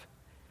life,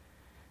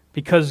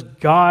 because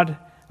God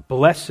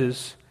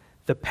blesses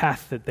the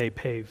path that they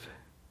pave.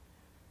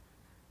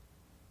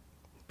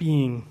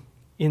 Being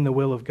in the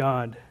will of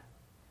God,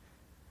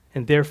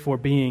 and therefore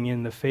being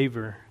in the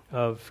favor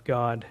of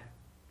God.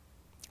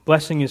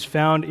 Blessing is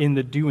found in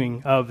the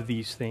doing of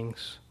these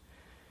things.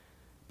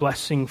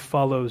 Blessing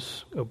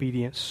follows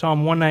obedience.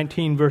 Psalm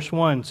 119 verse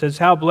 1 says,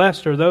 "How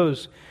blessed are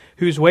those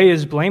whose way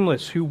is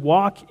blameless, who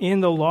walk in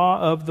the law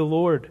of the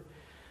Lord."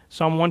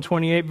 Psalm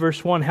 128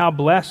 verse 1, "How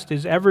blessed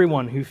is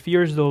everyone who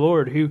fears the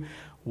Lord, who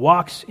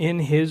walks in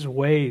his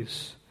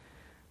ways."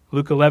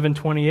 Luke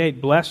 11:28,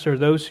 "Blessed are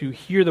those who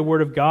hear the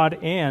word of God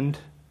and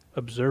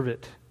observe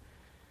it."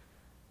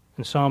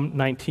 In Psalm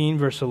 19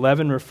 verse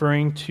 11,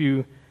 referring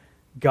to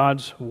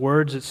God's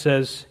words, it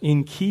says,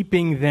 "In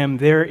keeping them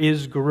there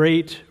is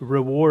great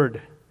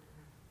reward."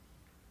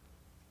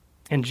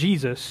 And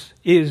Jesus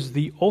is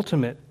the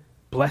ultimate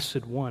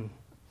blessed one.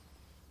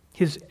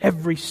 His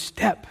every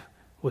step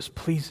was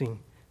pleasing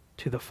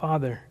to the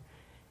Father.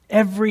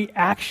 Every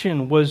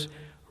action was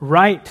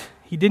right.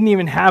 He didn't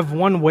even have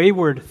one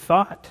wayward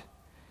thought.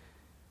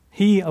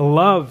 He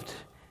loved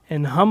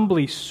and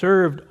humbly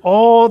served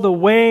all the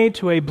way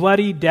to a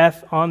bloody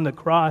death on the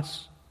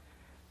cross.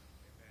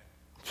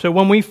 So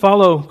when we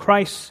follow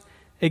Christ's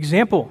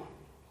example,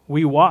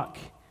 we walk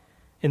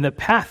in the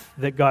path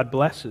that God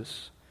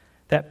blesses,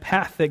 that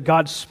path that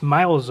God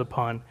smiles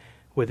upon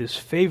with his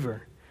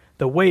favor,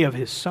 the way of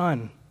his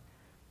Son.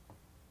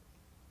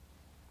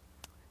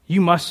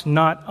 You must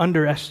not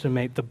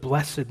underestimate the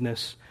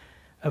blessedness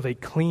of a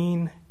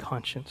clean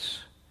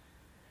conscience,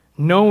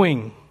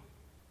 knowing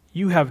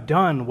you have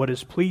done what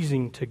is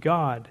pleasing to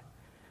God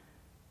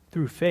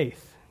through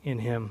faith in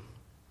him.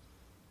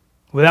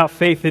 Without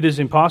faith, it is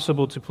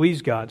impossible to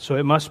please God, so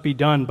it must be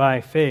done by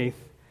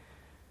faith.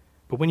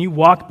 But when you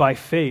walk by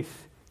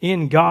faith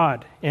in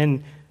God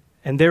and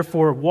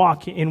therefore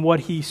walk in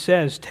what he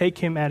says, take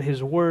him at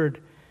his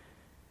word,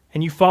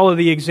 and you follow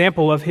the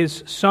example of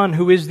his Son,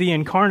 who is the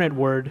incarnate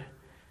Word,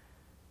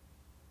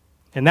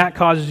 and that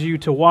causes you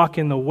to walk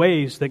in the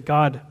ways that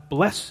God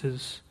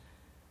blesses,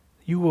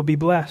 you will be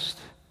blessed.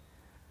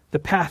 The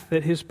path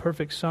that his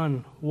perfect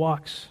Son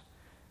walks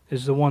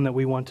is the one that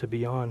we want to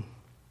be on.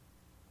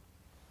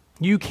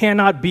 You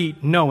cannot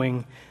beat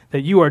knowing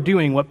that you are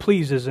doing what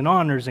pleases and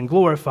honors and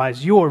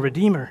glorifies your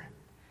Redeemer,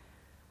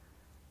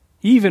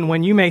 even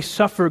when you may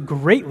suffer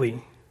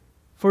greatly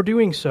for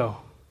doing so.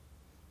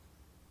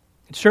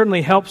 It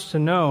certainly helps to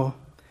know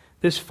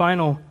this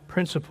final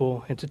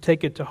principle and to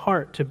take it to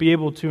heart, to be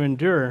able to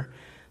endure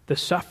the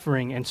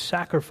suffering and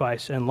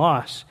sacrifice and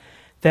loss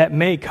that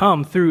may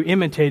come through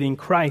imitating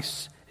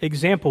Christ's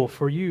example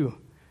for you.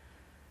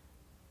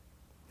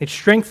 It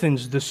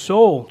strengthens the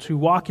soul to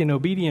walk in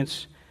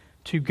obedience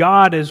to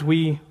God as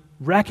we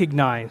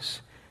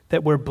recognize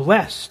that we're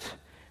blessed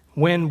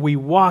when we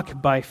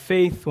walk by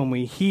faith, when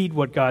we heed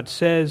what God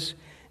says,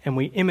 and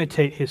we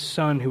imitate His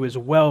Son who is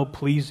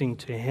well-pleasing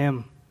to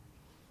Him.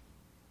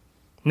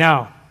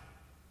 Now,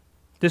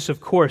 this,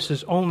 of course,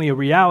 is only a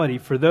reality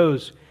for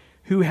those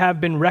who have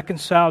been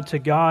reconciled to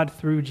God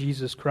through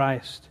Jesus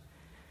Christ.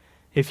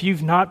 If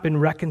you've not been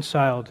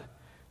reconciled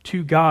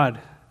to God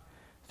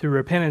through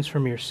repentance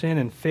from your sin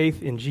and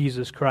faith in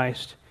Jesus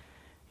Christ,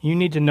 you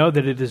need to know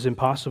that it is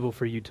impossible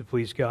for you to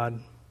please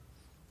God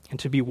and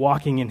to be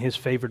walking in His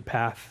favored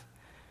path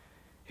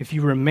if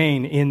you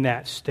remain in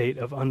that state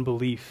of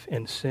unbelief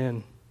and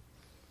sin.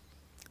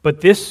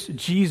 But this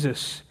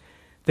Jesus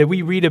that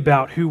we read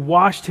about, who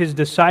washed His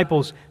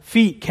disciples'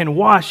 feet, can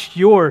wash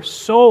your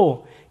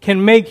soul,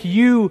 can make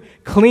you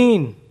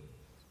clean.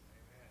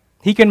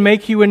 He can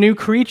make you a new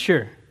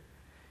creature.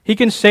 He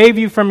can save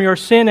you from your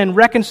sin and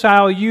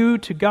reconcile you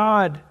to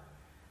God.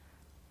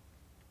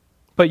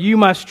 But you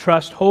must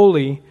trust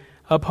wholly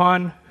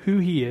upon who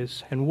He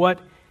is and what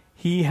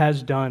He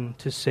has done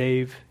to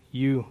save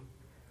you.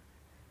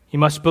 You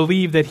must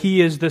believe that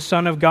He is the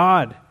Son of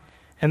God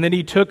and that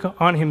He took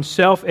on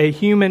Himself a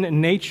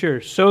human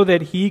nature so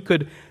that He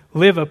could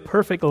live a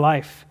perfect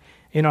life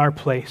in our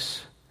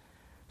place,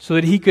 so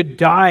that He could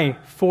die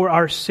for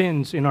our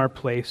sins in our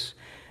place,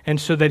 and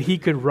so that He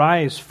could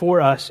rise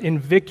for us in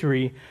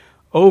victory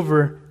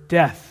over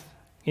death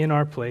in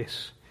our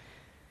place.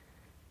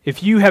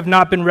 If you have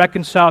not been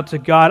reconciled to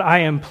God, I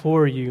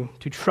implore you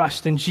to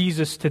trust in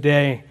Jesus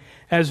today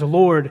as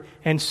Lord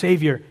and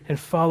Savior and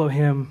follow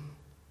Him.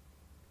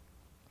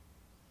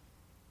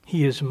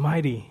 He is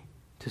mighty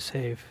to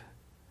save.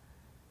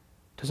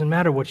 Doesn't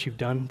matter what you've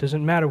done,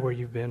 doesn't matter where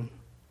you've been.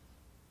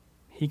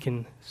 He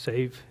can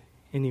save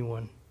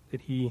anyone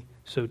that He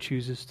so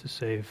chooses to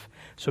save.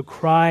 So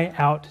cry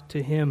out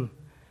to Him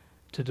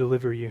to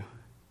deliver you.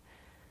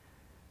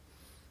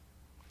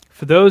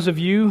 For those of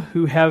you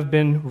who have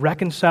been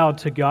reconciled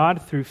to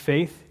God through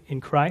faith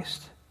in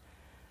Christ,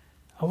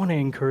 I want to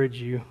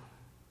encourage you.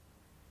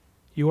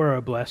 You are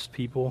a blessed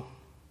people.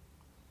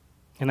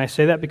 And I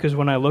say that because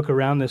when I look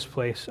around this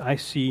place, I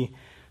see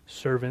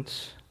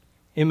servants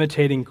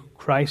imitating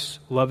Christ's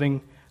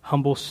loving,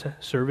 humble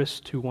service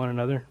to one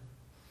another.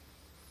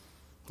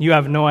 You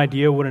have no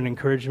idea what an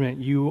encouragement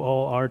you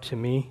all are to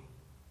me,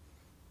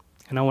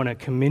 and I want to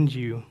commend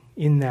you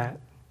in that.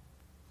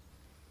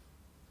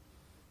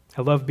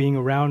 I love being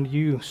around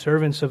you,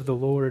 servants of the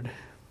Lord.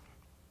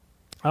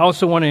 I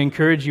also want to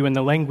encourage you in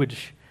the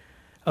language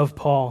of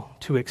Paul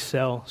to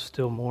excel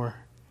still more.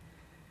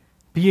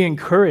 Be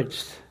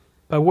encouraged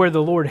by where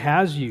the Lord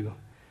has you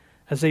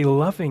as a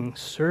loving,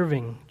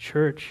 serving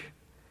church.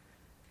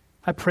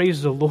 I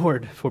praise the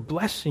Lord for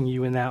blessing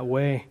you in that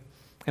way.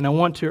 And I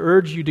want to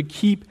urge you to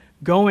keep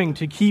going,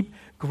 to keep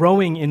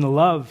growing in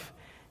love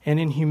and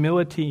in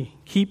humility.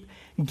 Keep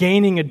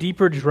gaining a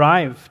deeper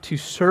drive to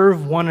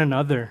serve one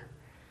another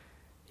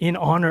in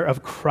honor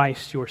of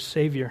Christ, your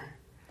Savior.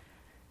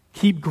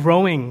 Keep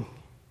growing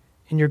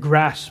in your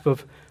grasp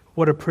of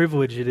what a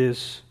privilege it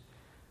is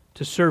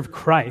to serve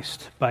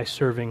Christ by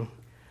serving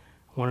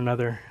one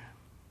another.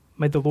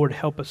 May the Lord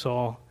help us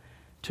all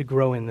to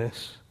grow in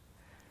this.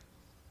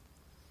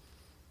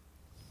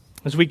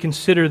 As we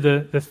consider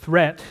the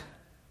threat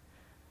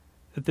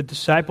that the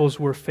disciples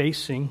were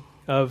facing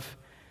of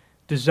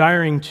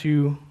desiring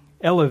to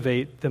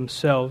elevate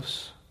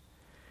themselves,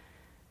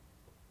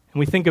 and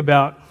we think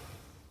about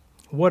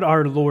what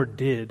our Lord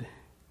did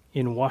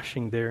in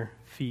washing their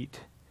feet,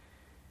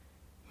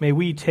 may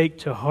we take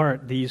to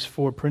heart these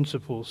 4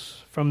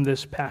 principles from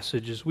this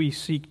passage as we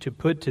seek to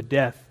put to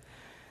death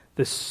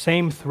the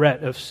same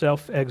threat of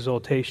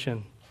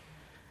self-exaltation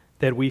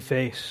that we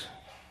face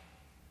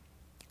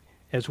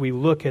as we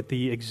look at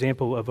the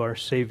example of our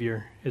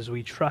Savior, as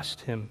we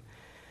trust Him,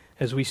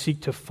 as we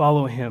seek to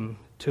follow Him,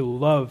 to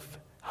love,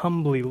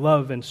 humbly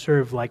love and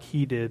serve like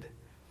He did.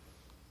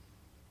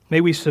 May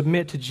we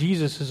submit to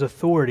Jesus'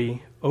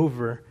 authority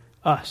over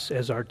us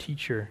as our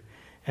teacher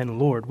and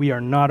Lord. We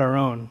are not our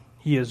own.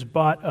 He has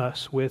bought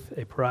us with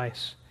a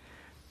price.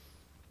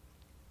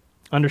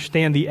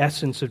 Understand the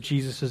essence of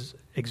Jesus'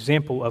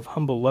 example of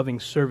humble, loving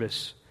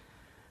service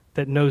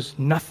that knows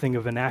nothing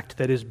of an act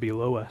that is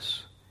below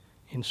us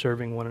in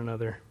serving one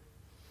another.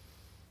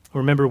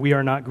 Remember, we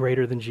are not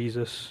greater than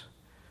Jesus.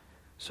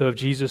 So if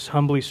Jesus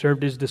humbly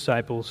served His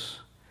disciples,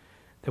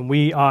 then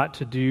we ought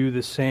to do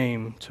the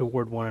same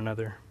toward one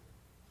another.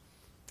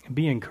 And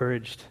be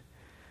encouraged,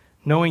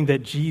 knowing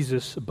that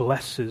Jesus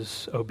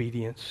blesses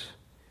obedience.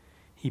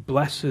 He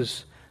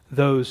blesses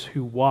those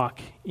who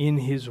walk in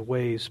His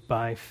ways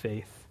by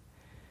faith,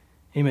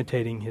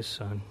 imitating His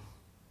Son.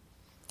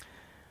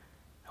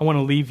 I want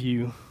to leave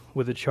you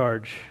with a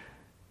charge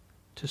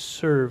to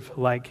serve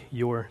like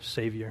your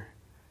Savior.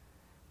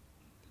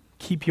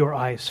 Keep your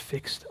eyes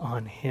fixed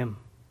on Him.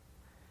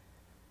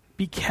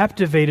 Be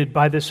captivated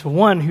by this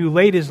one who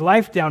laid His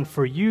life down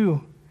for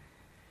you.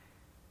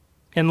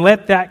 And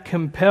let that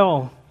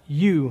compel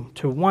you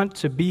to want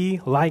to be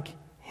like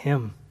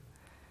Him.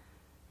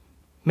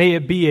 May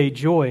it be a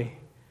joy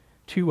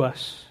to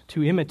us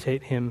to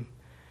imitate him,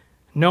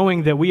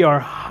 knowing that we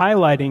are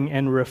highlighting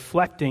and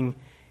reflecting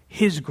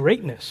his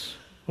greatness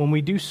when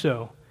we do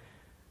so.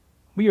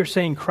 We are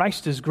saying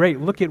Christ is great.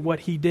 Look at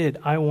what he did.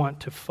 I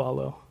want to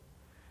follow.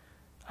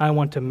 I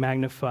want to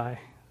magnify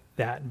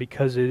that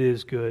because it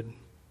is good.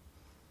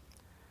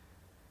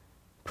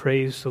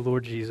 Praise the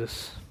Lord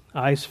Jesus.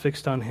 Eyes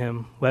fixed on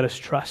him. Let us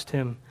trust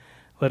him.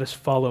 Let us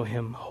follow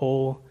him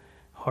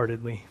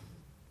wholeheartedly.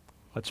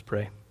 Let's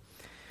pray.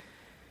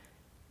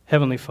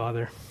 Heavenly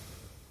Father,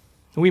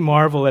 we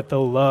marvel at the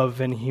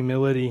love and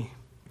humility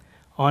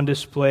on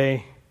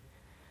display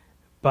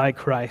by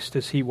Christ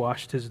as he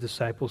washed his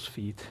disciples'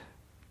 feet.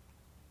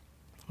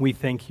 We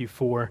thank you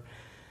for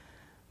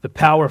the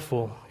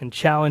powerful and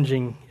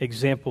challenging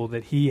example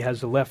that he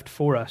has left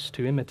for us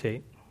to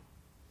imitate.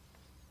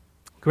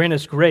 Grant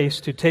us grace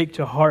to take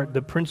to heart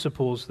the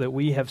principles that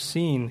we have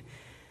seen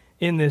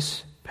in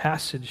this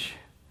passage,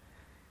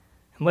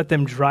 and let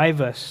them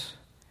drive us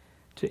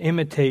to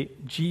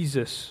imitate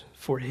Jesus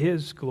for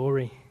his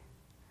glory,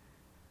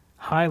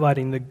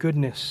 highlighting the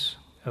goodness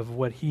of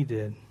what he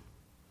did.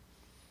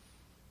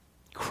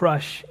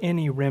 Crush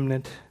any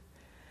remnant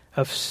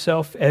of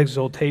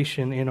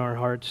self-exaltation in our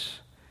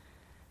hearts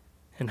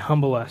and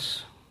humble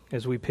us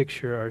as we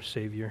picture our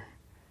Savior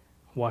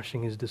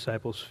washing his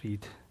disciples'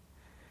 feet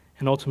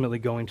and ultimately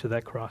going to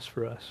that cross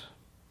for us.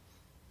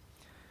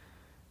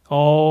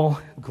 All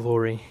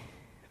glory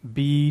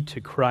be to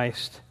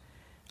Christ,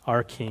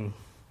 our King,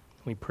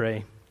 we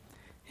pray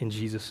in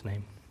Jesus'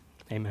 name.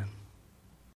 Amen.